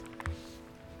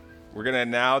We're going to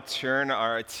now turn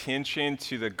our attention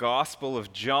to the Gospel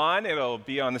of John. It'll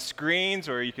be on the screens,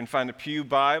 or you can find a pew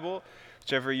Bible,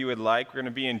 whichever you would like. We're going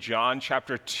to be in John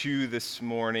chapter 2 this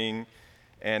morning,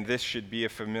 and this should be a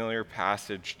familiar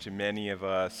passage to many of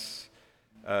us.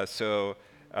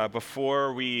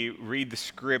 Before we read the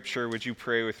scripture, would you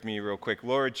pray with me real quick?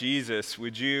 Lord Jesus,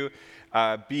 would you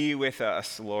be with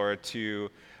us, Lord,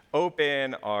 to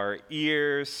open our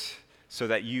ears so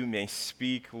that you may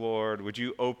speak, Lord? Would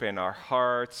you open our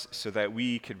hearts so that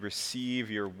we could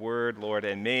receive your word, Lord?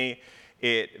 And may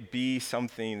it be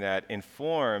something that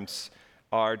informs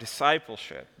our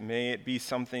discipleship. May it be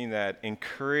something that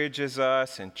encourages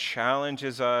us and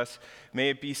challenges us.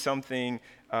 May it be something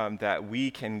that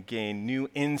we can gain new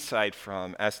insight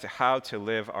from as to how to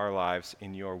live our lives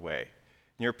in your way.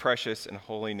 In your precious and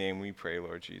holy name we pray,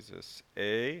 Lord Jesus.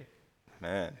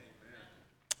 Amen.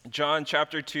 John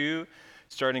chapter 2,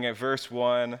 starting at verse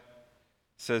 1,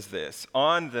 says this: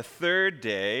 On the third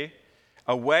day,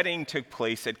 a wedding took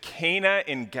place at Cana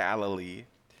in Galilee.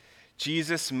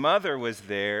 Jesus' mother was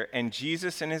there, and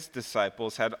Jesus and his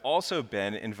disciples had also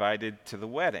been invited to the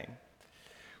wedding.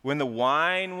 When the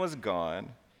wine was gone,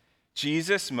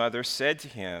 Jesus' mother said to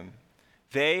him,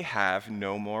 "They have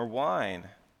no more wine."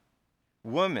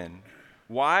 "Woman,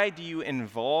 why do you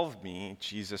involve me?"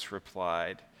 Jesus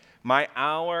replied. "My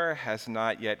hour has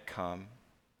not yet come."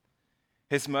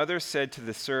 His mother said to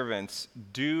the servants,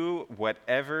 "Do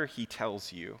whatever he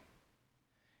tells you."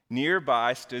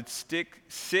 Nearby stood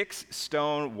 6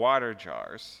 stone water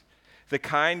jars, the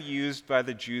kind used by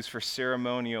the Jews for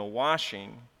ceremonial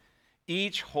washing,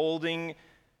 each holding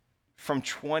from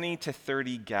 20 to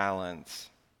 30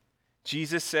 gallons.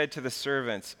 Jesus said to the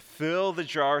servants, "Fill the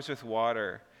jars with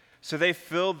water." So they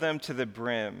filled them to the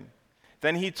brim.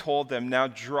 Then he told them, "Now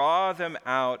draw them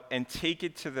out and take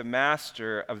it to the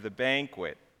master of the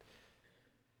banquet."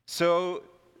 So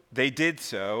they did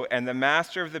so, and the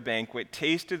master of the banquet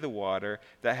tasted the water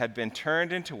that had been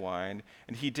turned into wine,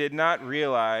 and he did not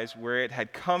realize where it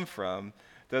had come from,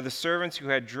 though the servants who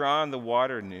had drawn the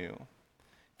water knew.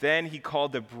 Then he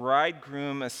called the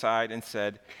bridegroom aside and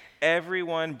said,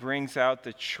 "Everyone brings out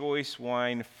the choice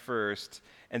wine first,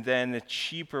 and then the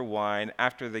cheaper wine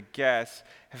after the guests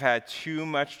have had too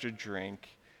much to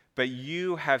drink. But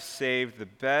you have saved the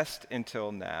best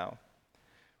until now."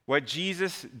 What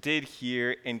Jesus did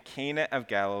here in Cana of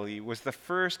Galilee was the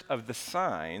first of the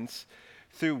signs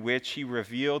through which he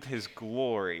revealed his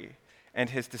glory, and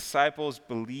his disciples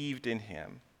believed in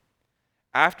him.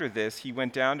 After this, he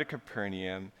went down to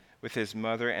Capernaum with his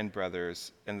mother and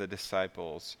brothers and the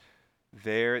disciples.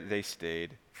 There they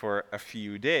stayed for a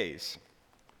few days.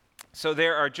 So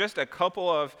there are just a couple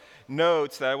of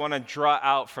notes that I want to draw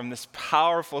out from this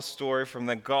powerful story from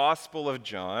the Gospel of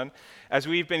John. As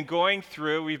we've been going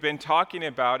through, we've been talking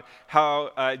about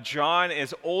how John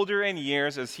is older in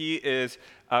years as he is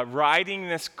writing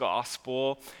this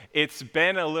gospel. It's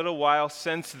been a little while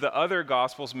since the other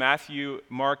gospels, Matthew,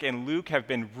 Mark, and Luke, have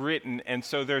been written, and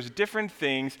so there's different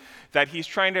things that he's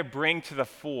trying to bring to the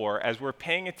fore as we're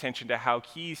paying attention to how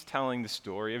he's telling the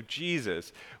story of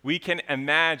Jesus. We can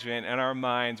imagine in our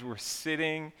minds we're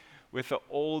sitting with the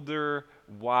older,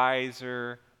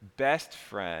 wiser, best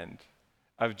friend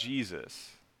of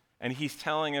Jesus, and he's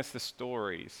telling us the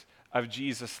stories of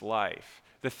Jesus' life,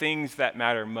 the things that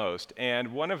matter most.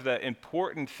 And one of the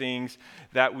important things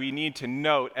that we need to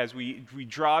note as we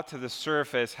draw to the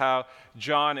surface how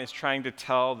John is trying to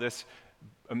tell this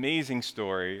amazing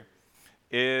story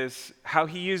is how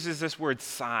he uses this word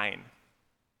sign.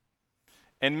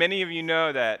 And many of you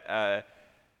know that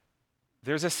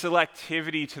there's a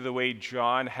selectivity to the way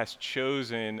John has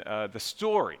chosen the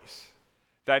stories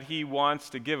that he wants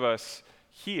to give us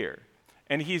here.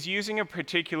 And he's using a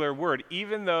particular word.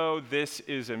 Even though this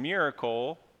is a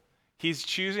miracle, he's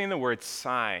choosing the word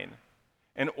sign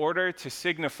in order to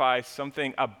signify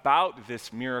something about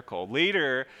this miracle.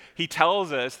 Later, he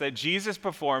tells us that Jesus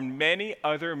performed many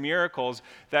other miracles,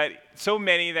 so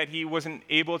many that he wasn't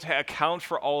able to account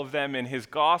for all of them in his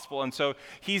gospel. And so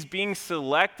he's being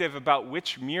selective about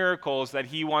which miracles that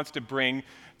he wants to bring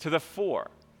to the fore.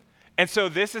 And so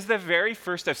this is the very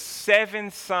first of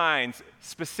 7 signs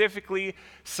specifically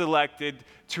selected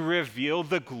to reveal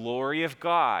the glory of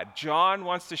God. John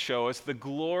wants to show us the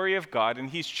glory of God, and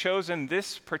he's chosen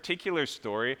this particular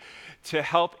story to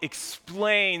help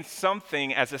explain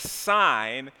something as a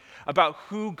sign about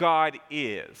who God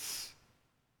is.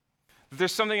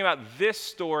 There's something about this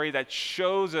story that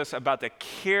shows us about the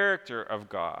character of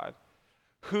God,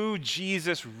 who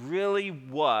Jesus really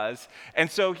was. And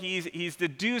so he's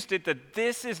deduced it that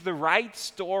this is the right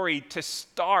story to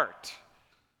start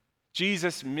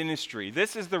Jesus' ministry.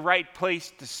 This is the right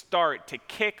place to start, to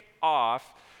kick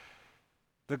off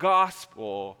the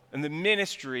gospel and the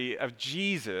ministry of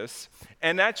Jesus.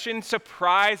 And that shouldn't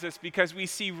surprise us because we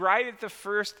see right at the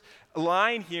first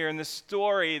line here in the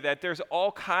story that there's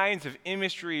all kinds of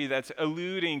imagery that's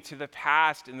alluding to the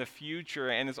past and the future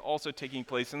and is also taking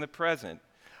place in the present.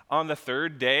 On the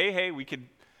third day, hey, we could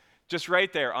just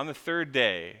right there, on the third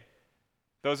day,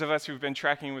 those of us who've been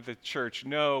tracking with the church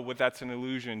know what that's an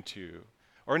allusion to.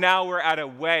 Or now we're at a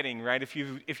wedding, right? If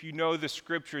you know the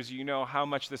scriptures, you know how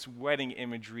much this wedding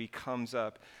imagery comes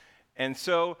up. And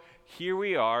so here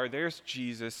we are, there's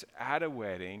Jesus at a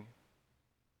wedding.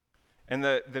 And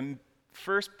the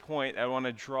first point I want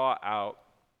to draw out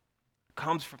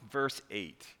comes from verse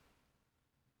 8.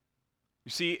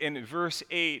 You see, in verse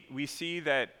 8, we see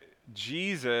that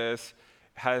Jesus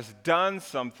has done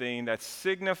something that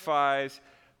signifies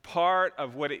part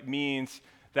of what it means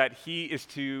that he is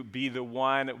to be the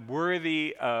one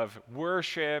worthy of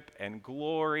worship and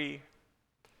glory.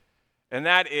 And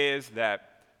that is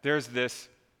that there's this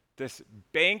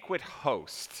banquet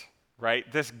host, right?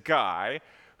 This guy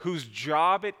whose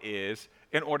job it is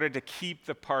in order to keep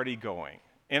the party going.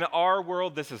 In our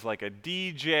world, this is like a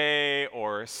DJ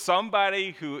or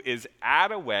somebody who is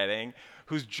at a wedding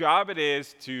whose job it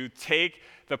is to take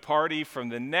the party from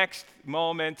the next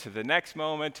moment to the next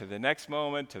moment to the next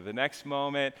moment to the next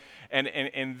moment.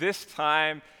 And this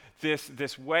time,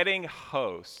 this wedding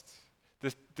host,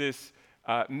 this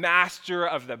master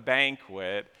of the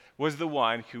banquet, was the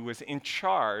one who was in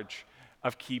charge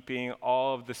of keeping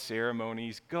all of the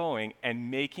ceremonies going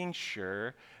and making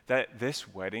sure that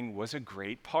this wedding was a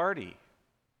great party,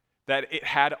 that it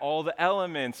had all the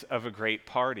elements of a great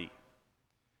party.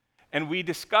 And we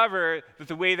discover that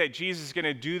the way that Jesus is going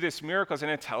to do this miracle is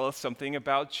going to tell us something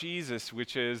about Jesus,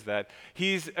 which is that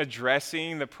he's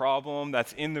addressing the problem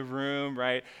that's in the room,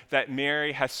 right? That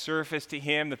Mary has surfaced to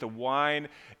him, that the wine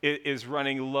is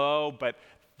running low. But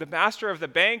the master of the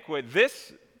banquet,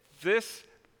 this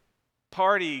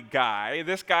party guy,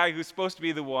 this guy who's supposed to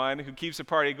be the one who keeps the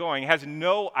party going, has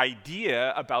no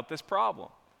idea about this problem.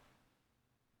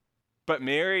 But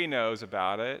Mary knows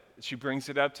about it. She brings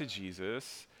it up to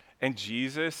Jesus. And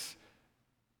Jesus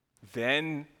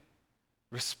then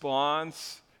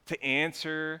responds to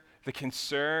answer the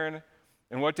concern.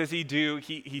 And what does he do?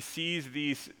 He sees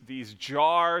these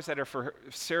jars that are for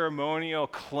ceremonial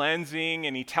cleansing,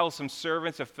 and he tells some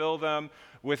servants to fill them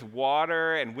with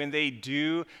water. And when they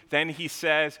do, then he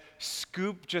says,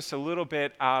 scoop just a little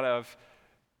bit out of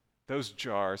those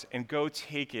jars and go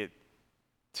take it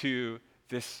to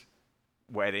this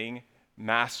wedding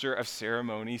master of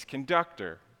ceremonies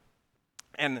conductor.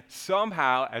 And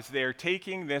somehow, as they're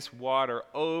taking this water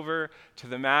over to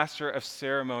the master of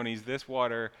ceremonies, this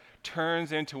water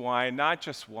turns into wine, not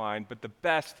just wine, but the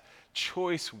best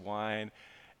choice wine.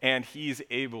 And he's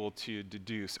able to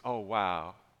deduce, oh,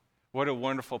 wow, what a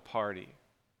wonderful party.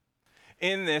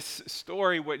 In this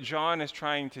story, what John is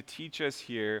trying to teach us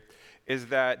here is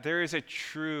that there is a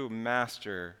true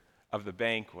master of the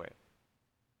banquet.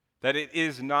 That it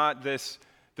is not this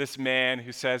man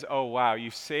who says, oh, wow, you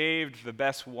saved the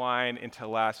best wine until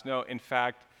last. No, in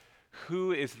fact,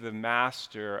 who is the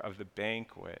master of the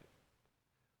banquet?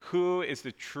 Who is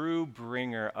the true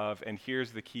bringer of, and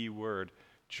here's the key word,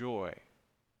 joy?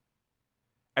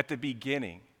 At the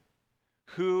beginning,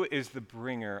 who is the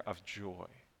bringer of joy?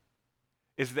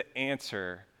 Is the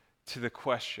answer to the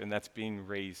question that's being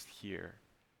raised here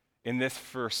in this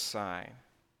first sign.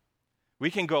 We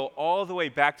can go all the way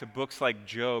back to books like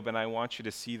Job, and I want you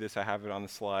to see this. I have it on the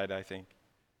slide, I think.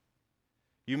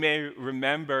 You may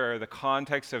remember the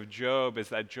context of Job is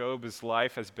that Job's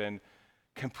life has been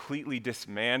completely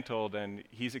dismantled, and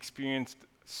he's experienced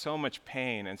so much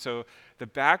pain. And so the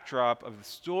backdrop of the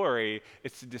story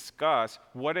is to discuss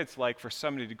what it's like for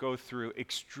somebody to go through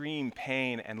extreme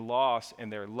pain and loss in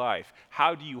their life.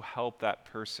 How do you help that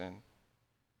person?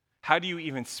 How do you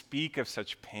even speak of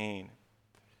such pain?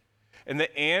 And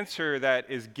the answer that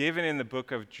is given in the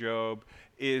book of Job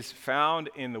is found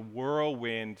in the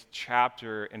whirlwind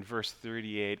chapter in verse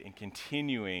 38 and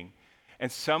continuing.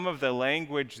 And some of the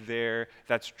language there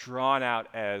that's drawn out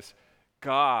as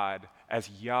God, as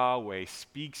Yahweh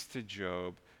speaks to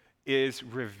Job, is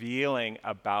revealing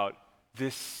about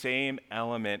this same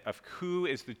element of who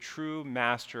is the true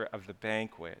master of the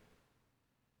banquet.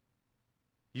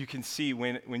 You can see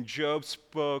when God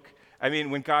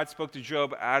spoke to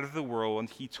Job out of the whirlwind,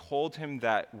 he told him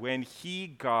that when he,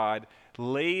 God,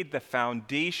 laid the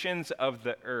foundations of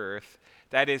the earth,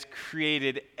 that is,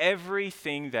 created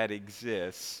everything that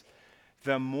exists,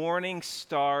 the morning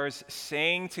stars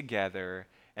sang together,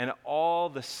 and all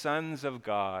the sons of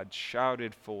God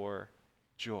shouted for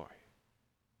joy.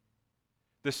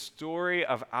 The story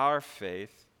of our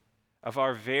faith, of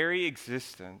our very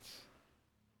existence,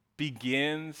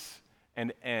 begins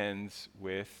and ends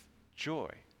with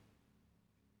joy.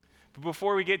 But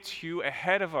before we get too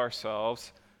ahead of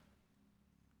ourselves,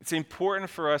 it's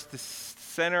important for us to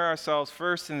center ourselves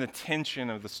first in the tension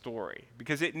of the story,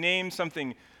 because it names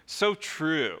something so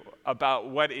true about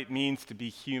what it means to be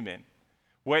human,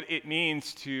 what it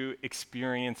means to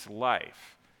experience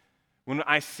life. When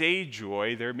I say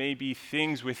joy, there may be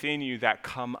things within you that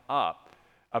come up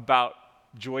about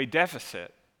joy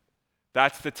deficit.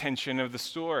 That's the tension of the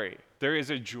story. There is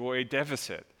a joy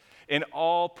deficit. In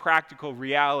all practical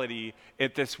reality,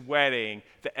 at this wedding,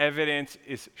 the evidence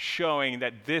is showing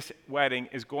that this wedding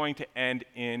is going to end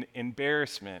in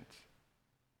embarrassment.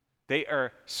 They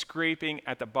are scraping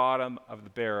at the bottom of the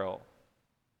barrel.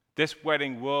 This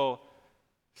wedding will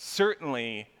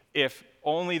certainly, if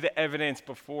only the evidence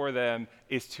before them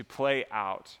is to play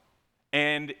out,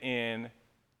 end in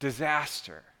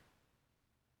disaster.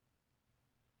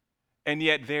 And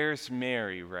yet there's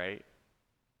Mary, right?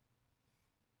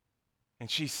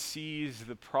 And she sees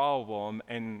the problem,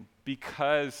 and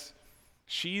because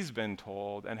she's been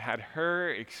told and had her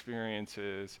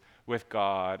experiences with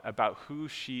God about who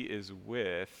she is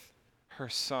with, her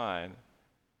son,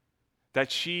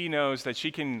 that she knows that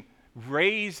she can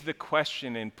raise the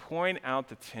question and point out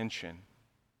the tension.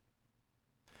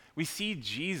 We see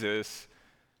Jesus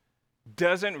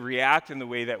doesn't react in the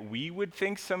way that we would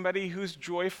think somebody who's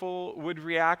joyful would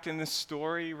react in this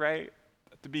story, right?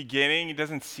 At the beginning, he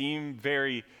doesn't seem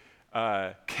very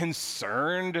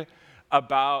concerned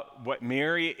about what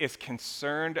Mary is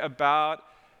concerned about.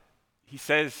 He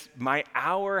says, "My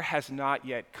hour has not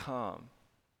yet come."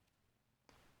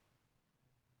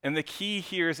 And the key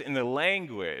here is in the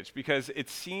language, because it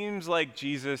seems like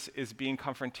Jesus is being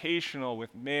confrontational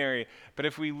with Mary. But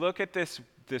if we look at this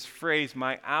phrase,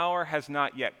 "my hour has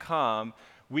not yet come,"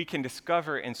 we can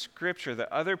discover in Scripture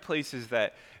that other places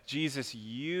that Jesus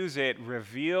uses it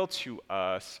reveal to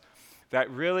us that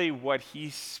really what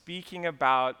he's speaking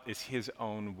about is his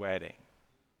own wedding.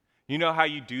 You know how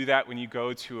you do that when you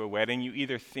go to a wedding? You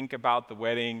either think about the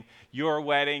wedding, your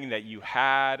wedding that you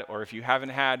had, or if you haven't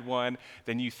had one,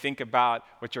 then you think about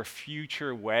what your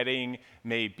future wedding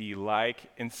may be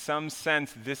like. In some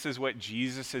sense, this is what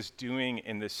Jesus is doing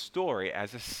in this story.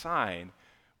 As a sign,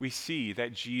 we see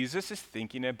that Jesus is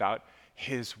thinking about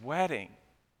his wedding.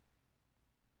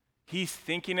 He's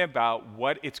thinking about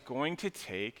what it's going to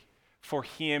take for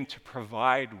him to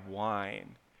provide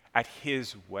wine at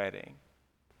his wedding.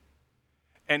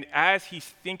 And as he's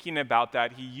thinking about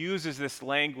that, he uses this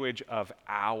language of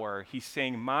hour. He's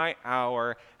saying, "My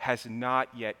hour has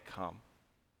not yet come."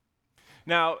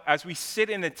 Now, as we sit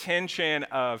in the tension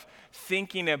of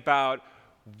thinking about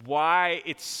why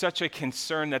it's such a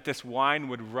concern that this wine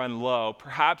would run low,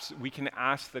 perhaps we can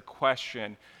ask the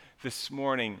question this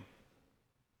morning,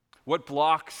 what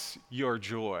blocks your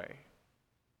joy?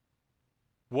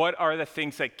 What are the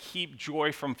things that keep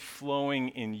joy from flowing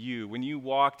in you? When you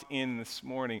walked in this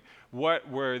morning, what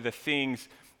were the things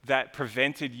that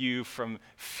prevented you from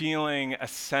feeling a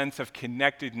sense of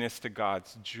connectedness to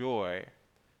God's joy?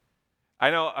 I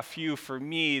know a few for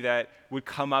me that would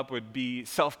come up would be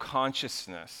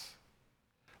self-consciousness.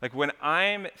 Like when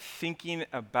I'm thinking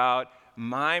about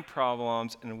my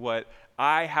problems and what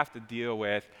I have to deal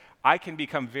with, I can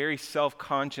become very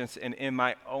self-conscious and in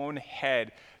my own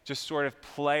head just sort of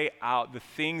play out the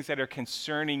things that are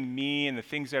concerning me and the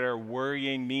things that are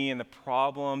worrying me and the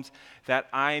problems that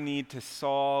I need to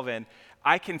solve. And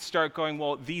I can start going,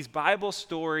 well, these Bible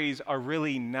stories are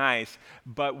really nice,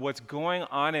 but what's going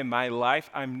on in my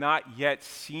life, I'm not yet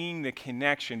seeing the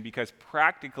connection because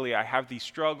practically I have these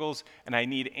struggles and I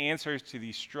need answers to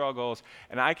these struggles.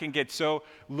 And I can get so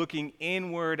looking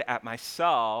inward at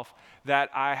myself that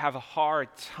I have a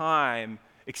hard time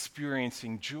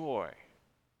experiencing joy.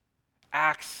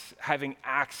 Having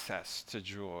access to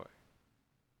joy.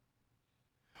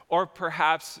 Or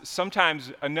perhaps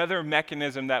sometimes another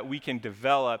mechanism that we can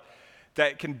develop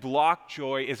that can block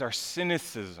joy is our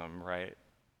cynicism, right?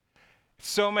 It's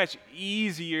so much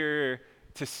easier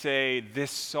to say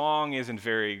this song isn't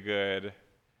very good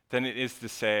than it is to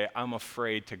say I'm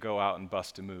afraid to go out and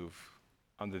bust a move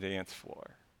on the dance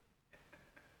floor.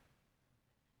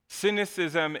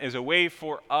 Cynicism is a way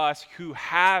for us who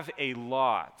have a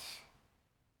lot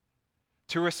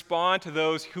to respond to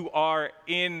those who are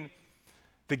in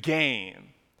the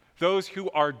game, those who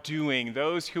are doing,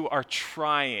 those who are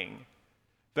trying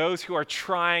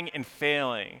and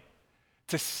failing,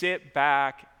 to sit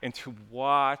back and to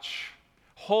watch,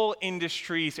 Whole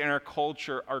industries in our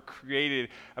culture are created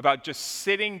about just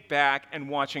sitting back and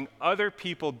watching other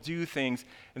people do things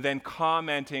and then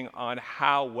commenting on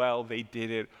how well they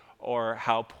did it or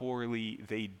how poorly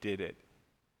they did it.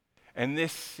 And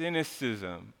this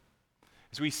cynicism,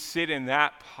 as we sit in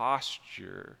that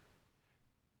posture,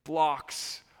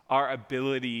 blocks our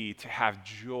ability to have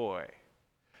joy,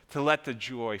 to let the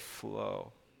joy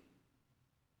flow.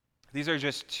 These are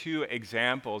just two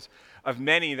examples of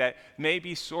many that may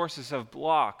be sources of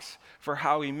blocks for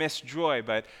how we miss joy,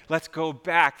 but let's go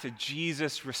back to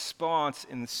Jesus' response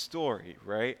in the story,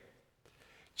 right?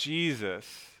 Jesus,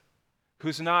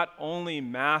 who's not only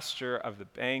master of the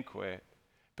banquet,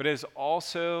 but is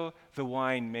also the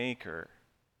winemaker.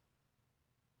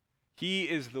 He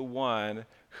is the one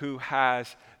who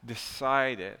has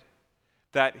decided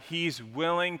that he's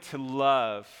willing to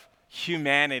love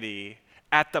humanity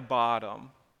at the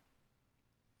bottom.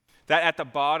 That at the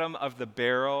bottom of the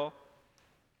barrel,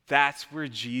 that's where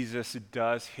Jesus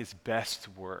does his best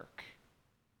work.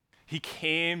 He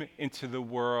came into the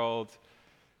world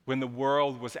when the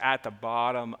world was at the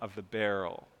bottom of the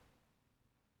barrel.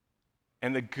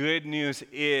 And the good news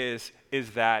is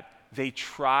that they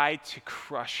tried to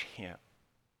crush him.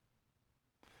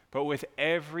 But with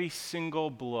every single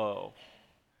blow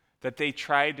that they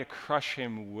tried to crush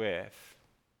him with,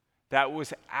 that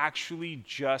was actually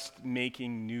just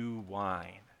making new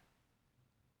wine.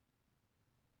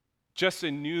 Just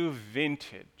a new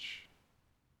vintage.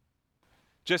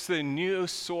 Just a new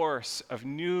source of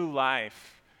new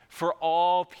life for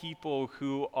all people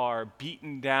who are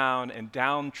beaten down and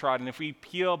downtrodden. If we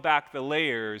peel back the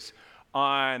layers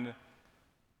on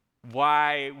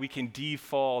why we can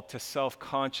default to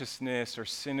self-consciousness or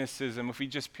cynicism, if we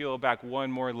just peel back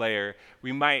one more layer,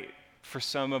 we might, for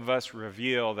some of us,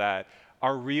 reveal that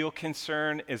our real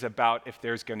concern is about if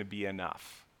there's going to be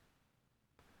enough.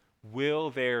 Will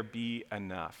there be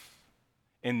enough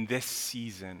in this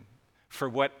season for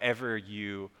whatever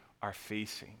you are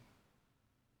facing?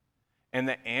 And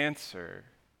the answer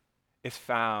is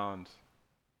found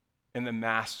in the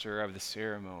master of the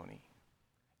ceremony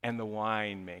and the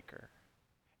winemaker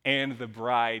and the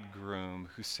bridegroom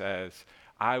who says,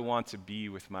 I want to be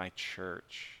with my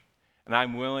church, and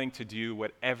I'm willing to do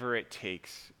whatever it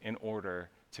takes in order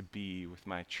to be with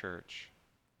my church.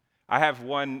 I have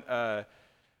one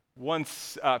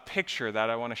picture that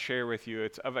I want to share with you.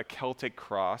 It's of a Celtic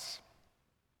cross.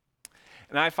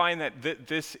 And I find that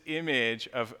this image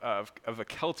of a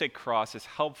Celtic cross is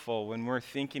helpful when we're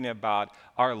thinking about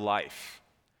our life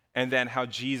and then how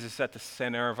Jesus is at the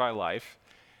center of our life.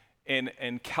 In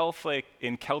Celtic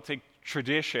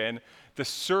tradition, the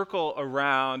circle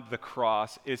around the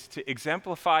cross is to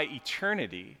exemplify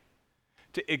eternity,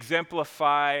 to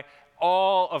exemplify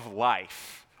all of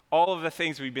life, all of the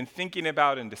things we've been thinking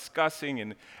about and discussing.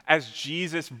 And as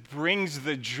Jesus brings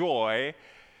the joy,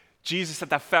 Jesus at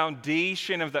the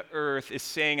foundation of the earth is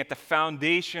saying at the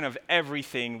foundation of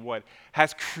everything, what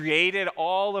has created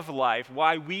all of life,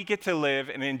 why we get to live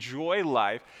and enjoy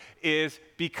life, is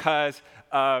because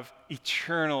of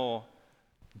eternal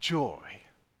joy.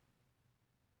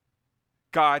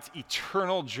 God's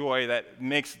eternal joy that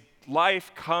makes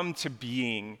life come to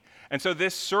being. And so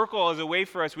this circle is a way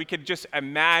for us, we could just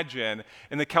imagine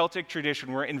in the Celtic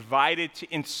tradition, we're invited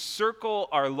to encircle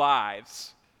our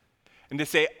lives and to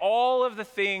say all of the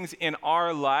things in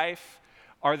our life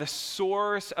are the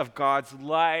source of God's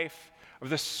life, or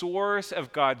the source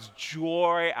of God's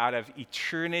joy out of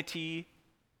eternity.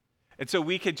 And so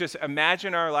we could just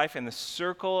imagine our life in the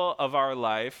circle of our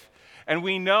life. And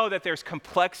we know that there's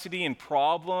complexity and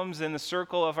problems in the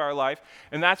circle of our life.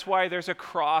 And that's why there's a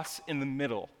cross in the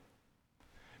middle.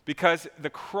 Because the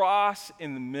cross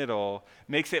in the middle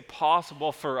makes it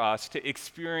possible for us to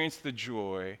experience the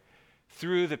joy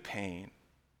through the pain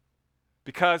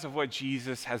because of what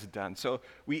Jesus has done. So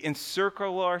we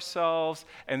encircle ourselves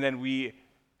and then we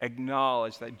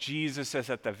acknowledge that Jesus is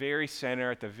at the very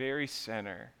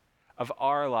center of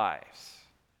our lives.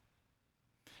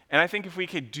 And I think if we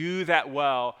could do that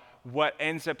well, what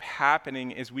ends up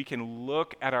happening is we can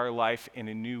look at our life in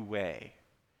a new way.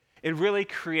 It really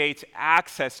creates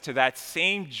access to that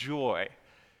same joy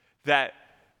that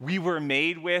we were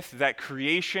made with, that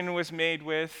creation was made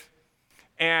with.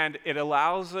 And it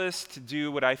allows us to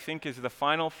do what I think is the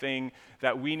final thing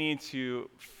that we need to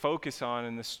focus on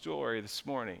in the story this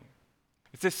morning.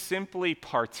 It's to simply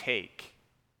partake.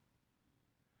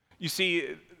 You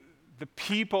see, the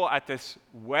people at this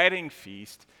wedding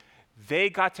feast,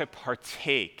 they got to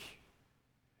partake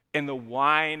in the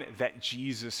wine that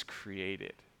Jesus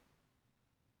created.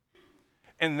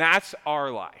 And that's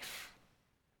our life.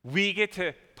 We get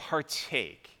to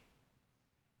partake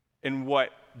in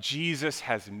what Jesus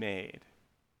has made.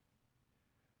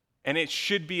 And it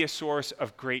should be a source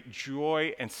of great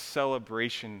joy and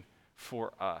celebration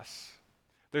for us.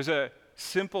 There's a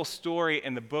simple story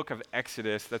in the book of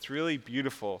Exodus that's really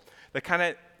beautiful, that kind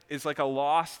of is like a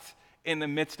lost in the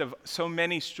midst of so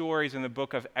many stories in the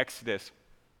book of Exodus,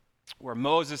 where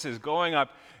Moses is going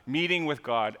up, meeting with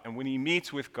God, and when he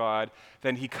meets with God,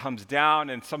 then he comes down,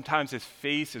 and sometimes his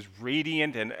face is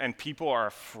radiant, and people are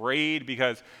afraid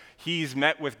because he's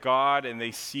met with God, and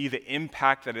they see the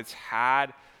impact that it's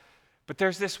had. But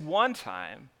there's this one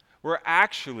time where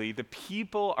actually the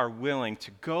people are willing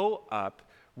to go up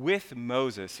with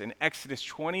Moses. In Exodus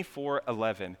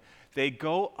 24:11, they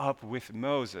go up with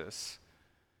Moses,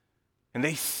 and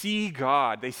they see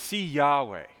God, they see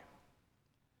Yahweh.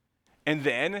 And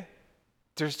then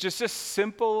there's just a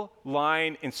simple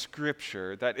line in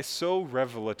Scripture that is so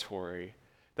revelatory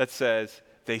that says,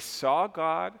 they saw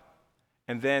God,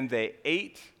 and then they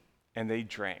ate and they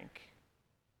drank.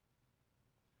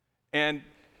 And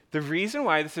the reason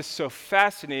why this is so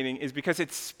fascinating is because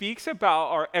it speaks about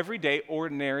our everyday,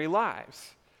 ordinary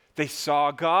lives. They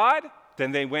saw God,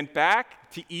 then they went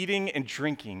back to eating and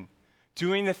drinking,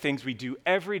 doing the things we do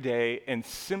every day in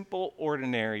simple,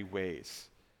 ordinary ways.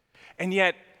 And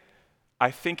yet, I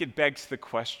think it begs the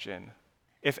question,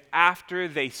 if after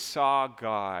they saw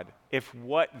God, if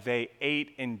what they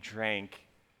ate and drank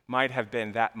might have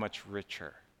been that much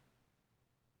richer,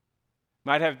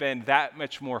 might have been that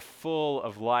much more full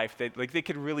of life, that like they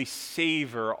could really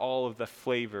savor all of the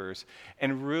flavors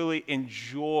and really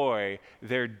enjoy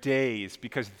their days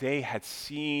because they had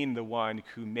seen the one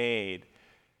who made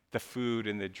the food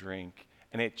and the drink,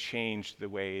 and it changed the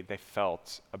way they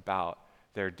felt about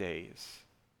their days.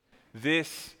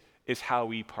 This is how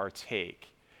we partake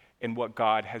in what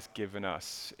God has given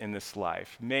us in this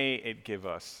life. May it give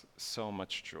us so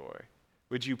much joy.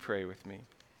 Would you pray with me?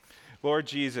 Lord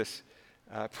Jesus,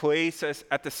 place us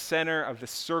at the center of the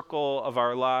circle of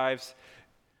our lives,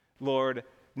 Lord,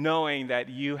 knowing that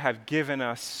you have given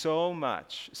us so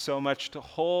much to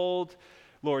hold,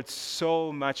 Lord,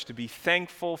 so much to be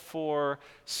thankful for,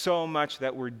 so much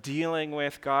that we're dealing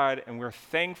with, God, and we're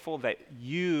thankful that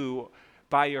you,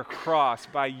 by your cross,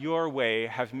 by your way,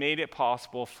 have made it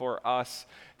possible for us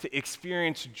to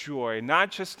experience joy,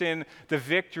 not just in the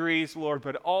victories, Lord,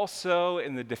 but also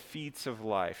in the defeats of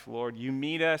life. Lord, you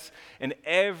meet us in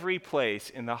every place,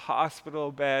 in the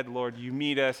hospital bed, Lord, you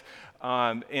meet us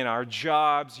in our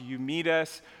jobs, you meet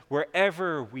us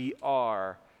wherever we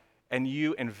are, and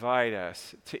you invite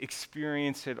us to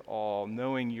experience it all,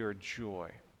 knowing your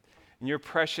joy. In your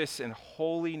precious and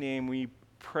holy name, we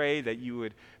pray that you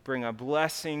would bring a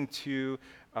blessing to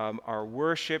our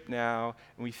worship now,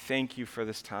 and we thank you for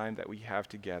this time that we have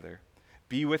together.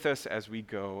 Be with us as we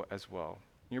go as well.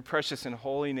 In your precious and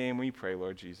holy name we pray,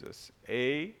 Lord Jesus.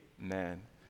 Amen.